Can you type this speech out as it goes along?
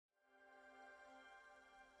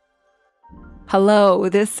Hello,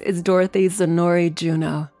 this is Dorothy Zanori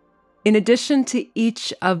Juno. In addition to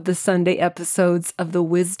each of the Sunday episodes of the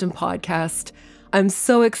Wisdom Podcast, I'm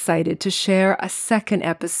so excited to share a second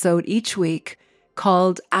episode each week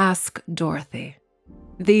called Ask Dorothy.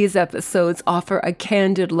 These episodes offer a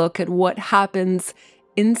candid look at what happens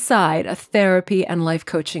inside a therapy and life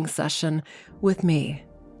coaching session with me.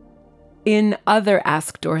 In other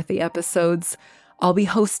Ask Dorothy episodes, I'll be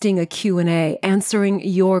hosting a Q&A, answering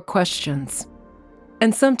your questions,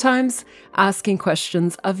 and sometimes asking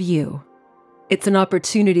questions of you. It's an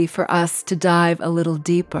opportunity for us to dive a little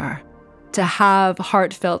deeper, to have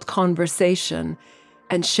heartfelt conversation,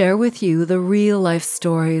 and share with you the real-life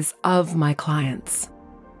stories of my clients.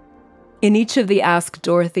 In each of the Ask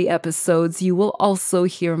Dorothy episodes, you will also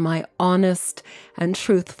hear my honest and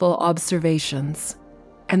truthful observations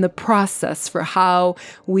and the process for how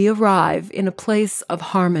we arrive in a place of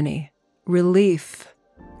harmony, relief,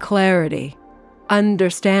 clarity,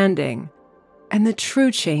 understanding, and the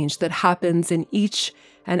true change that happens in each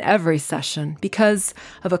and every session because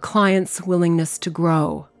of a client's willingness to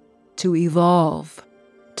grow, to evolve,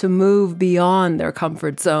 to move beyond their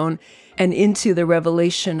comfort zone and into the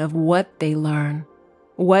revelation of what they learn,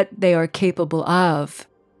 what they are capable of,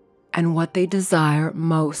 and what they desire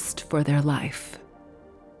most for their life.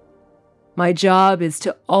 My job is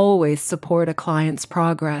to always support a client's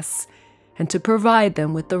progress and to provide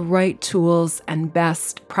them with the right tools and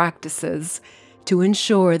best practices to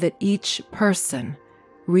ensure that each person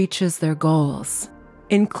reaches their goals,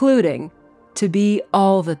 including to be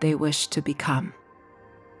all that they wish to become.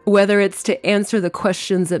 Whether it's to answer the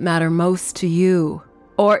questions that matter most to you,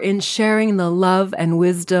 or in sharing the love and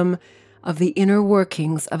wisdom of the inner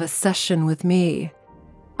workings of a session with me,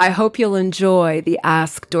 I hope you'll enjoy the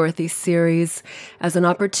Ask Dorothy series as an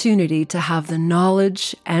opportunity to have the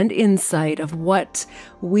knowledge and insight of what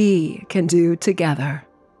we can do together.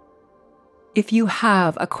 If you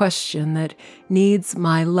have a question that needs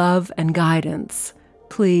my love and guidance,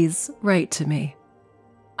 please write to me.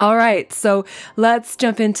 All right, so let's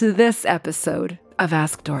jump into this episode of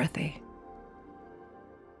Ask Dorothy.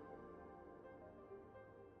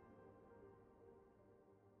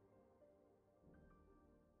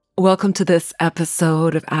 Welcome to this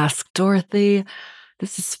episode of Ask Dorothy.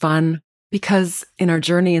 This is fun because in our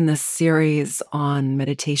journey in this series on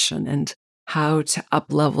meditation and how to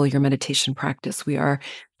up-level your meditation practice, we are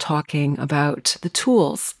talking about the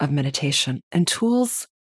tools of meditation and tools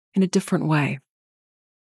in a different way.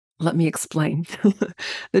 Let me explain.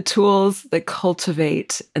 The tools that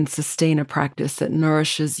cultivate and sustain a practice that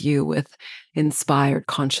nourishes you with inspired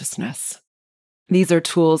consciousness. These are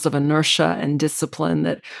tools of inertia and discipline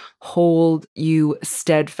that hold you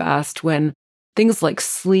steadfast when things like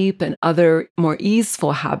sleep and other more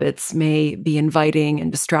easeful habits may be inviting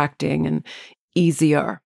and distracting and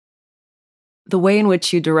easier. The way in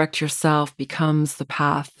which you direct yourself becomes the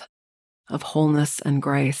path of wholeness and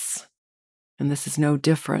grace. And this is no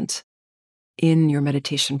different in your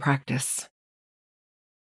meditation practice.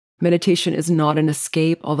 Meditation is not an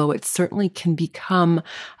escape, although it certainly can become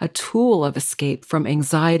a tool of escape from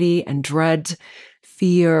anxiety and dread,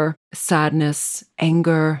 fear, sadness,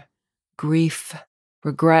 anger, grief,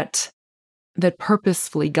 regret, that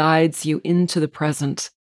purposefully guides you into the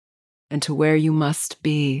present and to where you must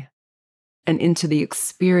be and into the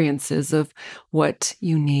experiences of what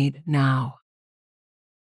you need now.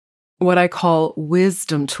 What I call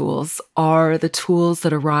wisdom tools are the tools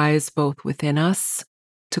that arise both within us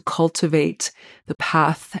to cultivate the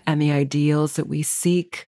path and the ideals that we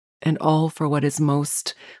seek, and all for what is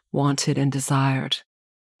most wanted and desired.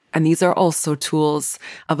 And these are also tools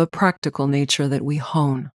of a practical nature that we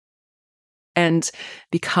hone and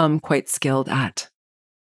become quite skilled at.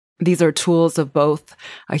 These are tools of both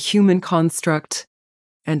a human construct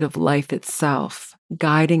and of life itself,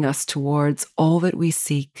 guiding us towards all that we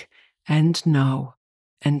seek and know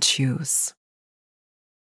and choose.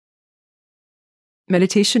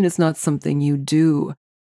 Meditation is not something you do.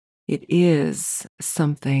 It is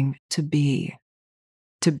something to be.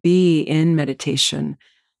 To be in meditation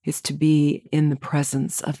is to be in the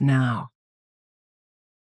presence of now.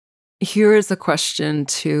 Here is a question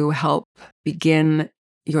to help begin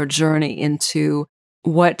your journey into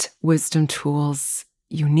what wisdom tools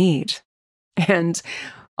you need. And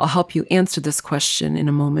I'll help you answer this question in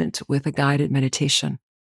a moment with a guided meditation.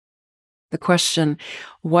 The question,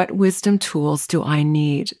 what wisdom tools do I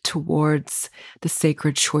need towards the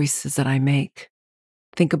sacred choices that I make?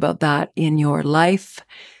 Think about that in your life.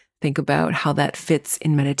 Think about how that fits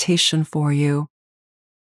in meditation for you.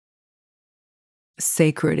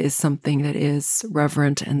 Sacred is something that is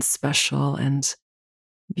reverent and special and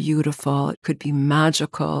beautiful, it could be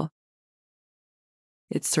magical,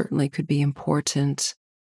 it certainly could be important.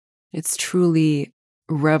 It's truly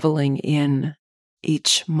reveling in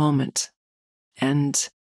each moment and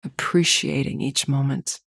appreciating each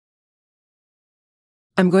moment.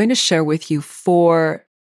 I'm going to share with you 4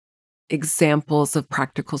 examples of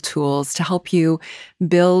practical tools to help you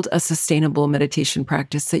build a sustainable meditation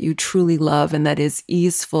practice that you truly love and that is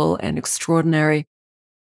easeful and extraordinary.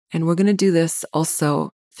 And we're going to do this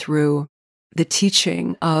also through the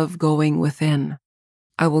teaching of going within.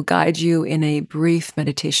 I will guide you in a brief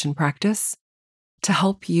meditation practice to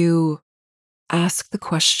help you ask the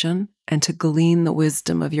question and to glean the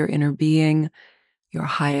wisdom of your inner being, your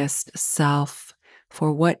highest self,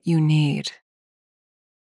 for what you need.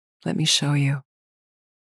 Let me show you.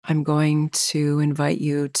 I'm going to invite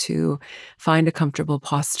you to find a comfortable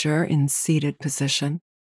posture in seated position.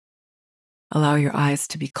 Allow your eyes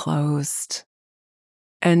to be closed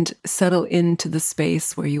and settle into the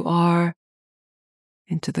space where you are,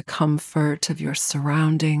 into the comfort of your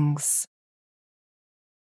surroundings.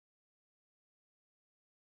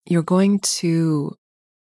 You're going to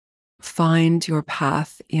find your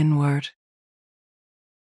path inward.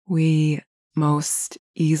 We most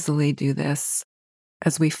easily do this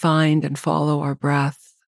as we find and follow our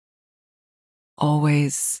breath,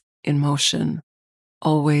 always in motion,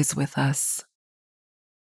 always with us.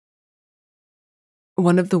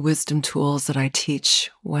 One of the wisdom tools that I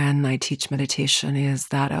teach when I teach meditation is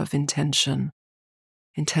that of intention.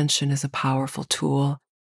 Intention is a powerful tool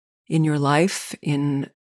in your life, in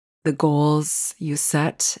the goals you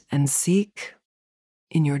set and seek,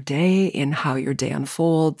 in your day, in how your day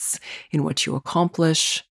unfolds, in what you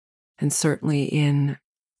accomplish, and certainly in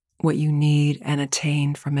what you need and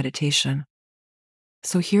attain from meditation.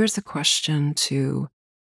 So here's a question to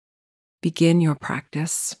begin your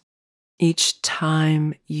practice. Each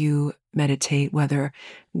time you meditate, whether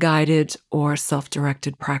guided or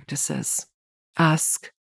self-directed practices,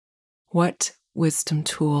 ask, what wisdom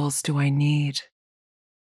tools do I need?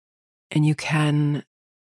 And you can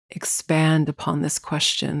expand upon this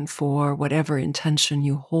question for whatever intention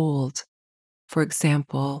you hold. For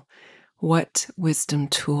example, what wisdom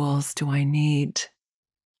tools do I need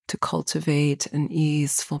to cultivate an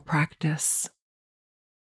easeful practice?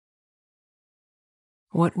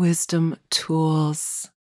 What wisdom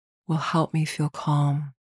tools will help me feel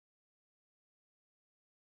calm?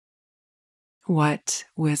 What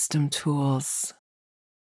wisdom tools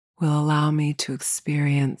will allow me to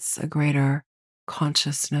experience a greater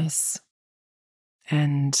consciousness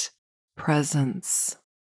and presence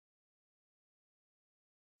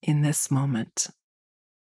in this moment?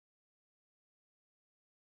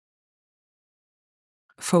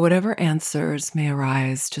 For whatever answers may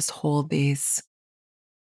arise, just hold these.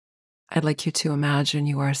 I'd like you to imagine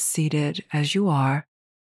you are seated as you are,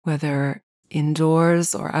 whether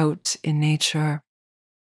indoors or out in nature.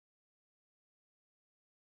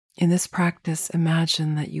 In this practice,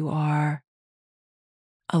 imagine that you are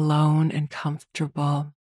alone and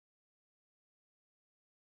comfortable,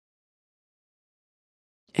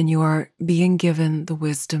 and you are being given the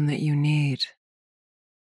wisdom that you need.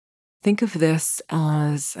 Think of this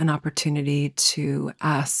as an opportunity to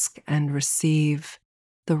ask and receive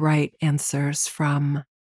the right answers from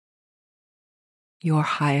your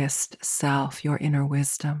highest self, your inner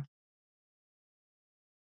wisdom.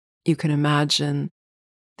 You can imagine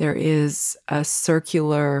there is a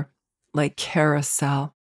circular, like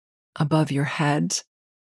carousel above your head,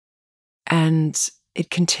 and it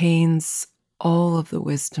contains all of the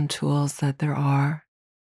wisdom tools that there are.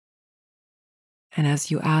 And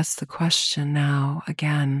as you ask the question now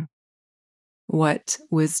again, what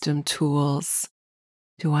wisdom tools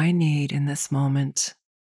do I need in this moment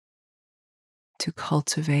to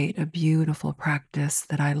cultivate a beautiful practice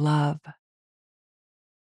that I love?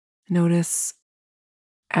 Notice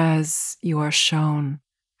as you are shown,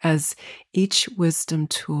 as each wisdom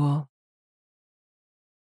tool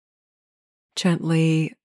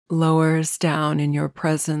gently lowers down in your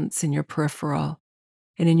presence, in your peripheral,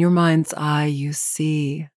 and in your mind's eye, you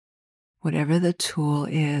see whatever the tool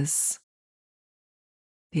is,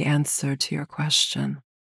 the answer to your question.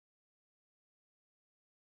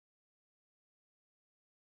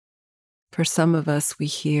 For some of us, we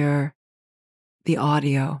hear the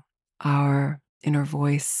audio, our inner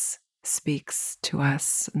voice speaks to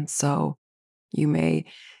us. And so you may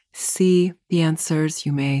see the answers,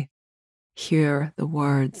 you may hear the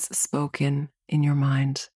words spoken in your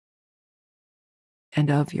mind and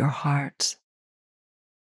of your heart.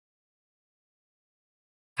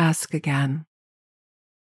 Ask again,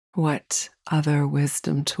 what other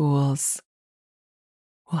wisdom tools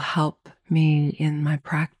will help me in my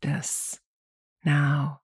practice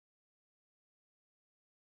now?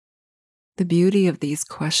 The beauty of these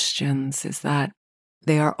questions is that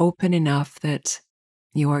they are open enough that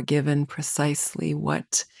you are given precisely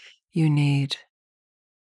what you need.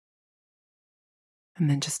 And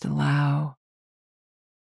then just allow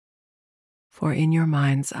for in your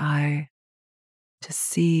mind's eye to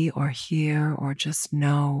see or hear or just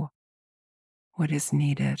know what is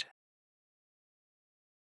needed.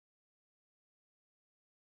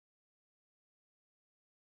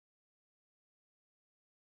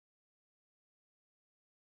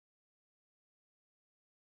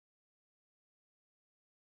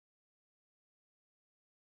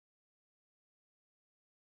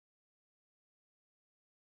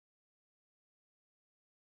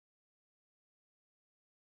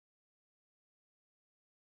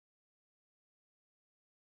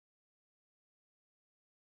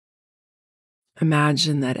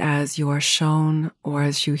 Imagine that as you are shown or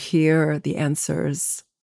as you hear the answers,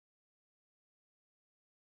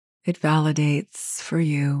 it validates for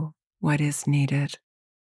you what is needed.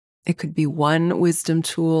 It could be one wisdom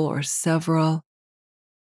tool or several.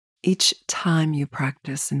 Each time you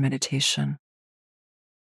practice in meditation,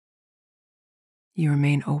 you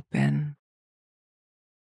remain open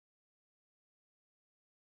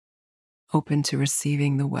to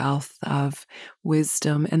receiving the wealth of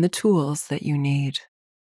wisdom and the tools that you need.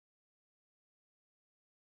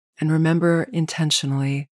 And remember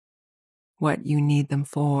intentionally what you need them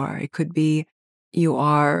for. It could be you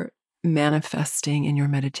are manifesting in your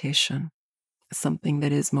meditation something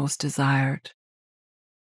that is most desired.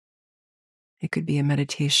 It could be a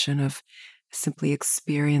meditation of simply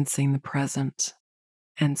experiencing the present.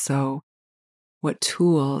 And so,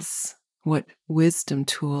 what wisdom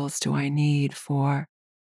tools do I need for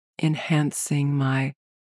enhancing my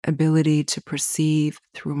ability to perceive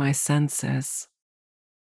through my senses?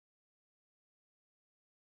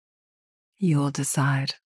 You'll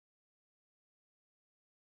decide.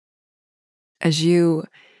 As you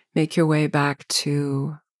make your way back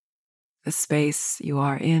to the space you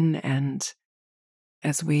are in, and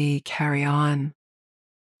as we carry on,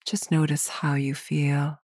 just notice how you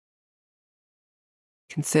feel.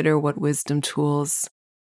 Consider what wisdom tools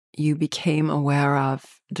you became aware of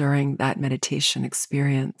during that meditation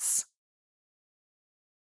experience.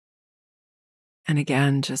 And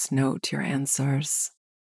again, just note your answers.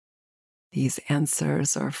 These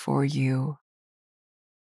answers are for you.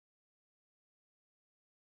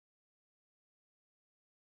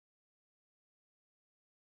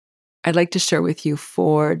 I'd like to share with you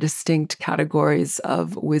 4 distinct categories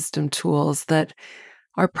of wisdom tools that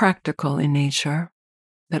are practical in nature,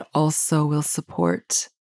 that also will support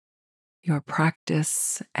your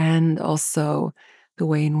practice and also the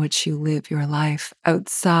way in which you live your life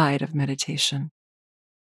outside of meditation.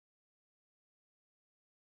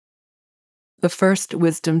 The first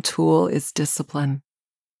wisdom tool is discipline.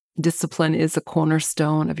 Discipline is a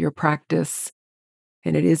cornerstone of your practice,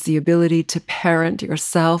 and it is the ability to parent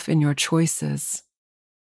yourself in your choices,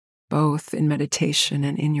 both in meditation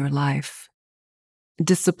and in your life.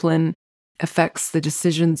 Discipline affects the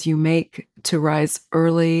decisions you make to rise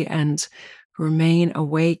early and remain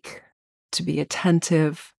awake, to be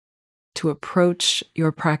attentive, to approach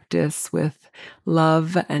your practice with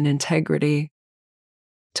love and integrity,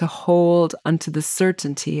 to hold unto the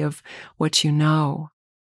certainty of what you know,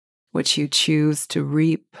 what you choose to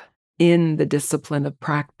reap in the discipline of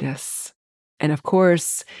practice. And of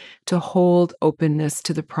course, to hold openness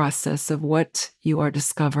to the process of what you are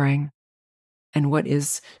discovering and what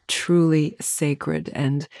is truly sacred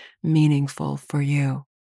and meaningful for you.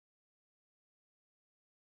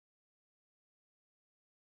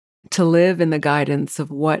 To live in the guidance of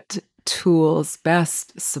what tools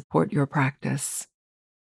best support your practice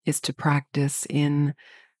is to practice in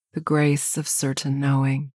the grace of certain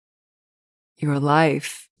knowing. Your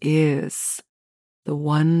life is the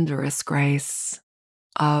wondrous grace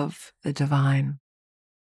of the divine.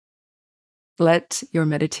 Let your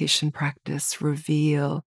meditation practice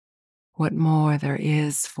reveal what more there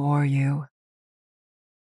is for you.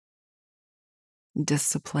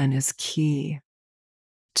 Discipline is key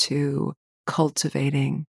to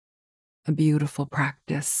cultivating a beautiful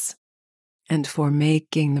practice and for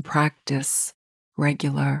making the practice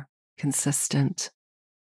regular, consistent,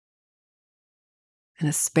 in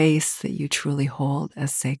a space that you truly hold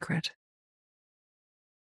as sacred.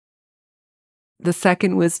 The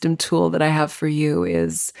second wisdom tool that I have for you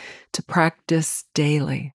is to practice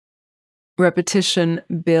daily. Repetition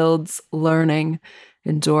builds learning,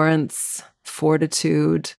 endurance,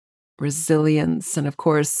 fortitude, resilience, and of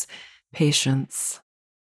course, patience.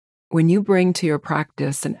 When you bring to your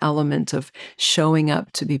practice an element of showing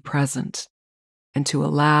up to be present and to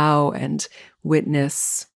allow and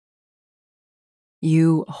witness,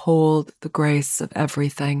 you hold the grace of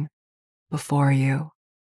everything before you.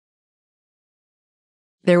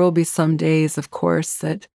 There will be some days, of course,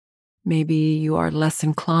 that maybe you are less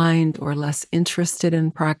inclined or less interested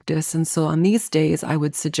in practice. And so on these days, I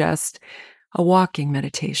would suggest a walking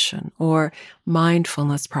meditation or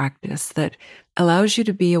mindfulness practice that allows you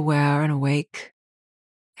to be aware and awake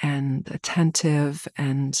and attentive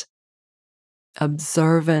and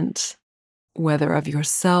observant, whether of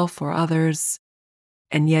yourself or others.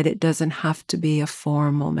 And yet it doesn't have to be a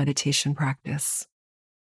formal meditation practice.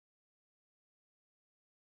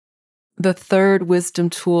 The third wisdom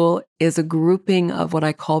tool is a grouping of what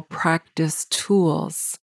I call practice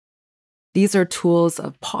tools. These are tools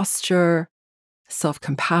of posture,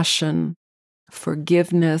 self-compassion,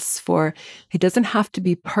 forgiveness, for it doesn't have to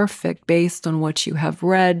be perfect based on what you have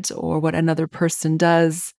read or what another person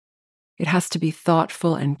does. It has to be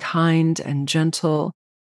thoughtful and kind and gentle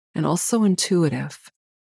and also intuitive.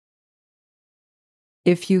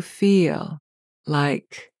 If you feel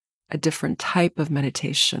like a different type of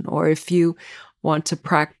meditation, or if you want to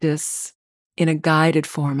practice in a guided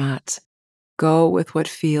format, go with what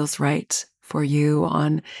feels right for you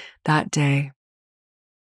on that day.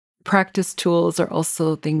 Practice tools are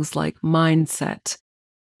also things like mindset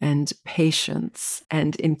and patience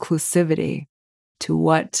and inclusivity to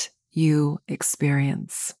what you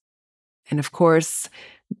experience. And of course,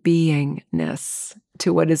 beingness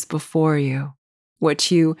to what is before you,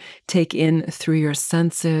 what you take in through your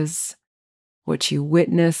senses, what you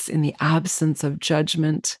witness in the absence of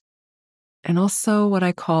judgment, and also what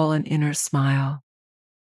I call an inner smile.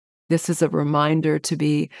 This is a reminder to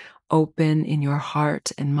be open in your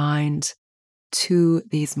heart and mind to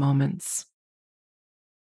these moments.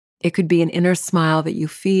 It could be an inner smile that you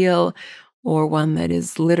feel, or one that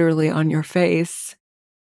is literally on your face,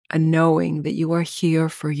 a knowing that you are here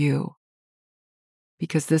for you,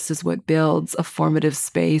 because this is what builds a formative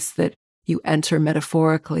space that you enter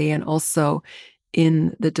metaphorically and also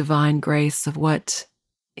in the divine grace of what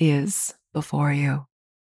is before you.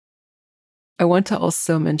 I want to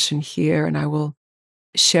also mention here, and I will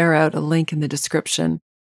share out a link in the description,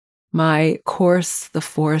 my course, The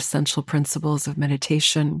 4 Essential Principles of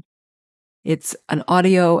Meditation. It's an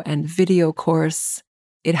audio and video course.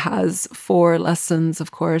 It has 4 lessons,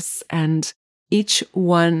 of course, and each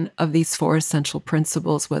one of these 4 essential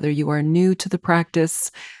principles, whether you are new to the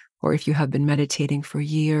practice or if you have been meditating for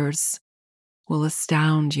years, will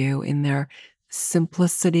astound you in their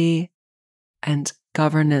simplicity and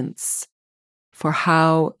governance for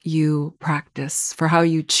how you practice, for how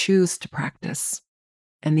you choose to practice.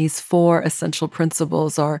 And these 4 essential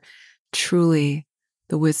principles are truly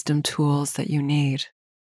the wisdom tools that you need.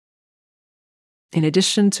 In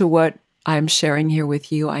addition to what I'm sharing here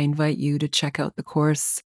with you, I invite you to check out the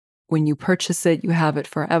course. When you purchase it, you have it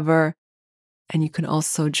forever. And you can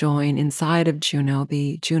also join inside of Juno,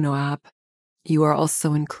 the Juno app. You are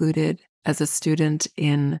also included as a student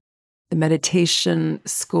in the Meditation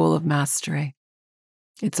School of Mastery.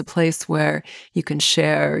 It's a place where you can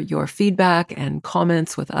share your feedback and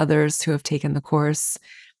comments with others who have taken the course.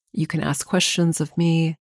 You can ask questions of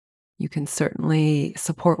me. You can certainly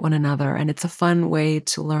support one another. And it's a fun way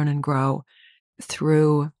to learn and grow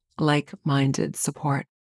through like-minded support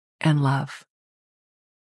and love.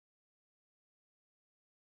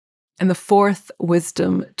 And the 4th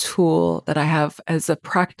wisdom tool that I have as a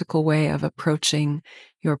practical way of approaching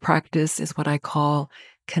your practice is what I call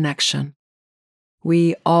connection.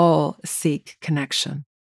 We all seek connection,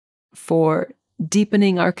 for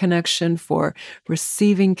deepening our connection, for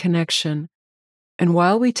receiving connection. And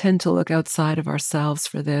while we tend to look outside of ourselves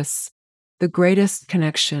for this, the greatest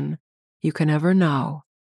connection you can ever know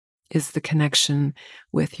is the connection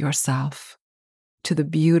with yourself, to the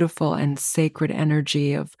beautiful and sacred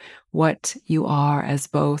energy of what you are as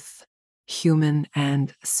both human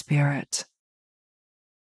and spirit.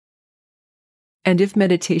 And if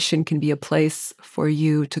meditation can be a place for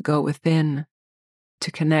you to go within, to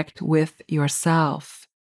connect with yourself,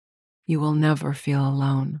 you will never feel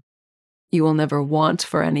alone. You will never want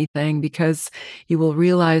for anything, because you will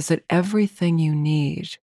realize that everything you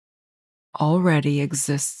need already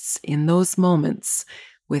exists in those moments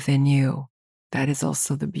within you. That is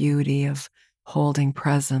also the beauty of holding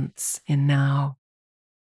presence in now.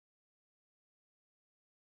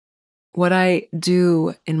 What I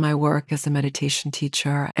do in my work as a meditation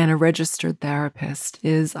teacher and a registered therapist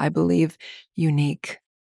is, I believe, unique.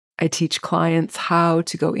 I teach clients how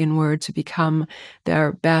to go inward to become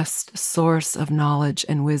their best source of knowledge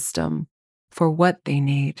and wisdom for what they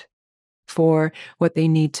need, for what they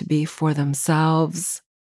need to be for themselves,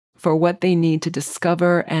 for what they need to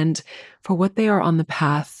discover, and for what they are on the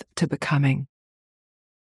path to becoming.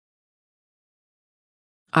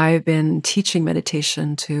 I've been teaching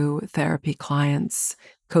meditation to therapy clients,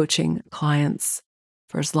 coaching clients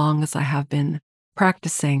for as long as I have been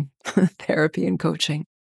practicing therapy and coaching.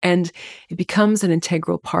 And it becomes an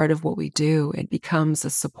integral part of what we do. It becomes a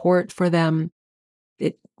support for them.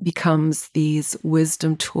 It becomes these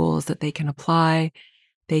wisdom tools that they can apply.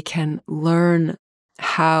 They can learn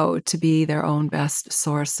how to be their own best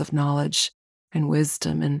source of knowledge and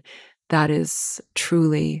wisdom. And that is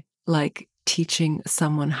truly like teaching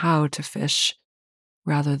someone how to fish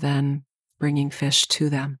rather than bringing fish to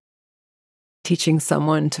them. Teaching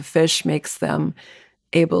someone to fish makes them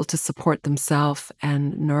able to support themselves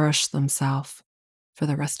and nourish themselves for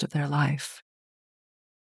the rest of their life.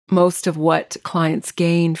 Most of what clients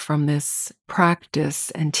gain from this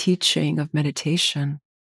practice and teaching of meditation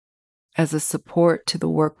as a support to the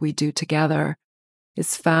work we do together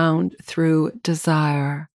is found through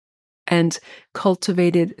desire and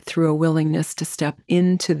cultivated through a willingness to step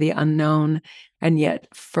into the unknown and yet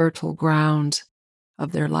fertile ground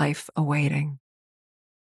of their life awaiting.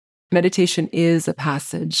 Meditation is a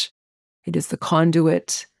passage. It is the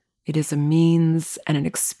conduit. It is a means and an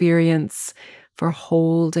experience for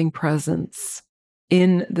holding presence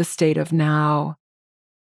in the state of now,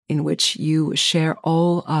 in which you share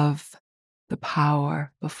all of the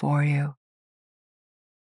power before you.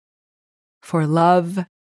 For love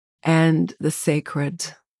and the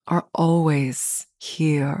sacred are always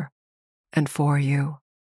here and for you.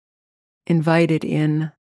 Invited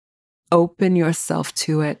in, open yourself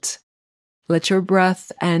to it. Let your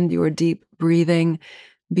breath and your deep breathing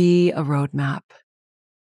be a roadmap.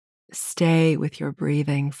 Stay with your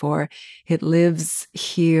breathing, for it lives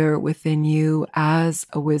here within you as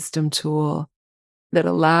a wisdom tool that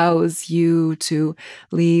allows you to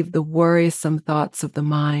leave the worrisome thoughts of the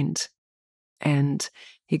mind and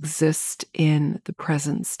exist in the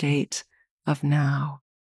present state of now.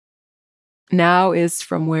 Now is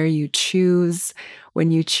from where you choose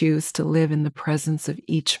when you choose to live in the presence of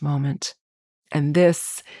each moment. And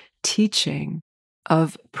this teaching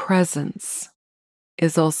of presence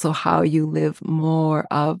is also how you live more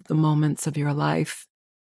of the moments of your life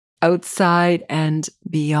outside and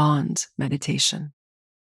beyond meditation.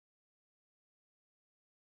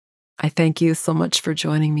 I thank you so much for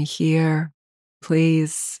joining me here.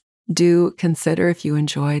 Please do consider, if you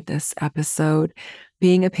enjoyed this episode,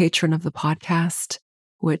 being a patron of the podcast,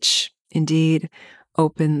 which indeed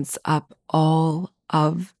opens up all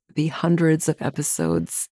of the hundreds of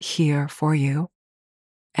episodes here for you.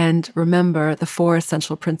 And remember the 4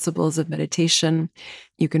 essential principles of meditation.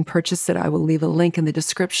 You can purchase it. I will leave a link in the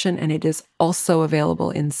description, and it is also available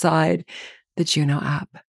inside the Juno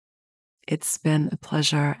app. It's been a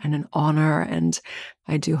pleasure and an honor, and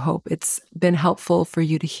I do hope it's been helpful for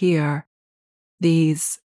you to hear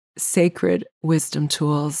these sacred wisdom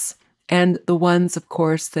tools and the ones, of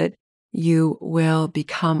course, that you will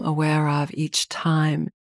become aware of each time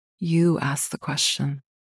you ask the question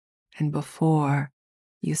and before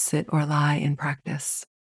you sit or lie in practice.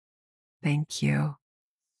 Thank you.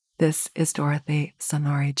 This is Dorothy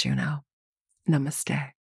Sonori Juno.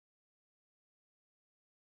 Namaste.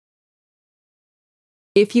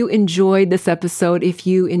 If you enjoyed this episode, if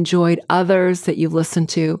you enjoyed others that you've listened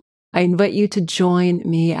to, I invite you to join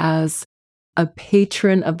me as a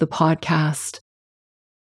patron of the podcast.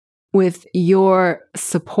 With your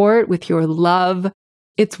support, with your love,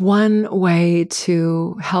 it's one way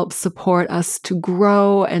to help support us to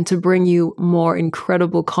grow and to bring you more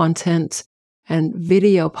incredible content and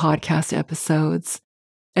video podcast episodes.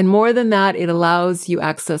 And more than that, it allows you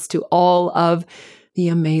access to all of the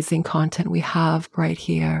amazing content we have right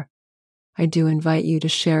here. I do invite you to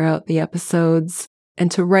share out the episodes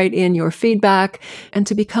and to write in your feedback and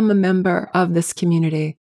to become a member of this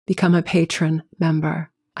community, become a patron member.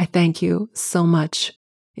 I thank you so much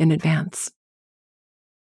in advance.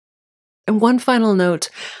 And one final note,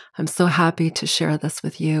 I'm so happy to share this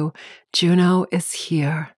with you. Juno is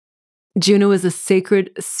here. Juno is a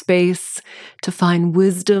sacred space to find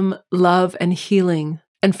wisdom, love, and healing,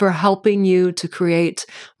 and for helping you to create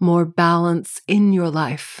more balance in your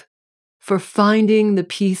life, for finding the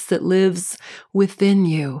peace that lives within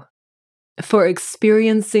you, for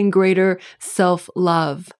experiencing greater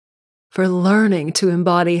self-love, for learning to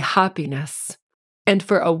embody happiness, and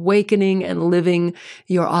for awakening and living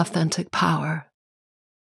your authentic power.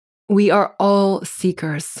 We are all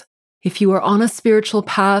seekers, If you are on a spiritual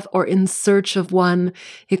path or in search of one,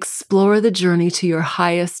 explore the journey to your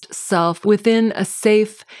highest self within a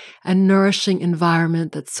safe and nourishing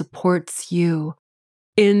environment that supports you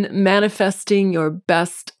in manifesting your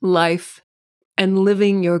best life and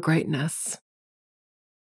living your greatness.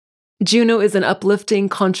 Juno is an uplifting,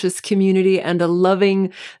 conscious community and a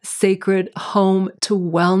loving, sacred home to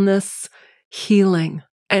wellness, healing,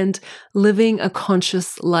 and living a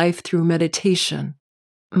conscious life through meditation,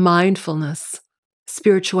 mindfulness,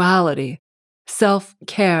 spirituality,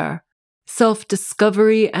 self-care,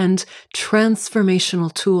 self-discovery, and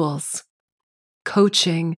transformational tools,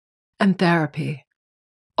 coaching, and therapy,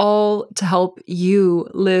 all to help you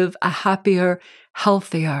live a happier,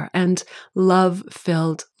 healthier, and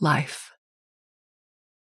love-filled life.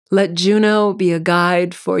 Let Juno be a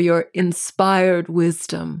guide for your inspired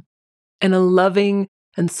wisdom and a loving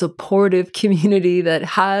and supportive community that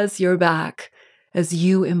has your back as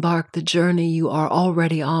you embark the journey you are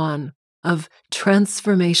already on of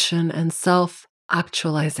transformation and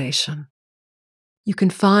self-actualization. You can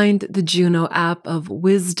find the Juno app of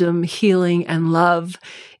wisdom, healing, and love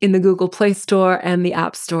in the Google Play Store and the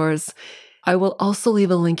app stores. I will also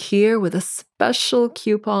leave a link here with a special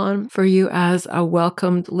coupon for you as a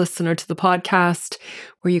welcomed listener to the podcast,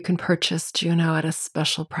 where you can purchase Juno at a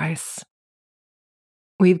special price.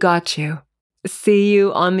 We've got you. See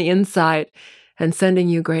you on the inside, and sending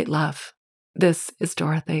you great love. This is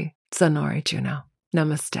Dorothy Zanori Juno.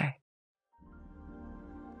 Namaste.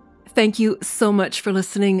 Thank you so much for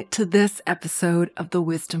listening to this episode of the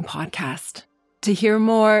Wisdom Podcast. To hear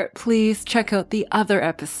more, please check out the other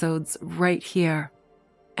episodes right here.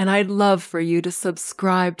 And I'd love for you to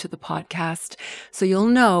subscribe to the podcast so you'll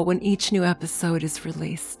know when each new episode is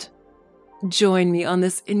released. Join me on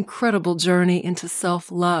this incredible journey into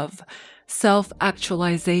self-love,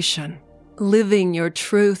 self-actualization, living your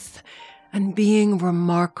truth, and being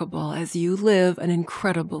remarkable as you live an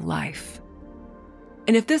incredible life.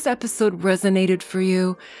 And if this episode resonated for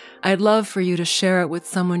you, I'd love for you to share it with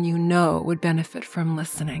someone you know would benefit from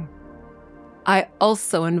listening. I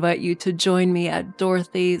also invite you to join me at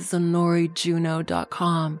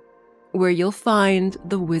dorothyzanorijuno.com, where you'll find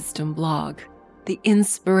the Wisdom blog, the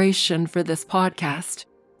inspiration for this podcast,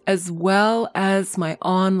 as well as my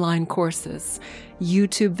online courses,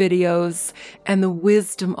 YouTube videos, and the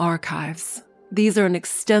Wisdom archives. These are an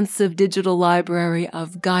extensive digital library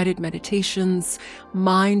of guided meditations,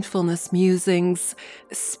 mindfulness musings,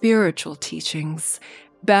 spiritual teachings,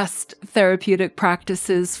 best therapeutic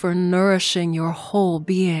practices for nourishing your whole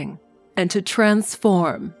being and to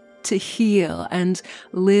transform, to heal, and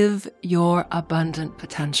live your abundant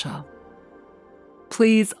potential.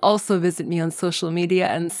 Please also visit me on social media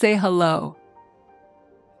and say hello.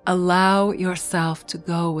 Allow yourself to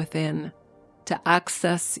go within, to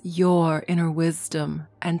access your inner wisdom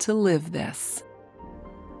and to live this.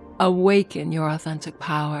 Awaken your authentic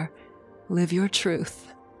power, live your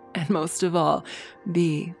truth, and most of all,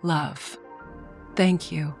 be love. Thank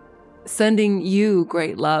you. Sending you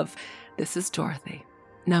great love. This is Dorothy.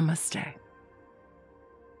 Namaste.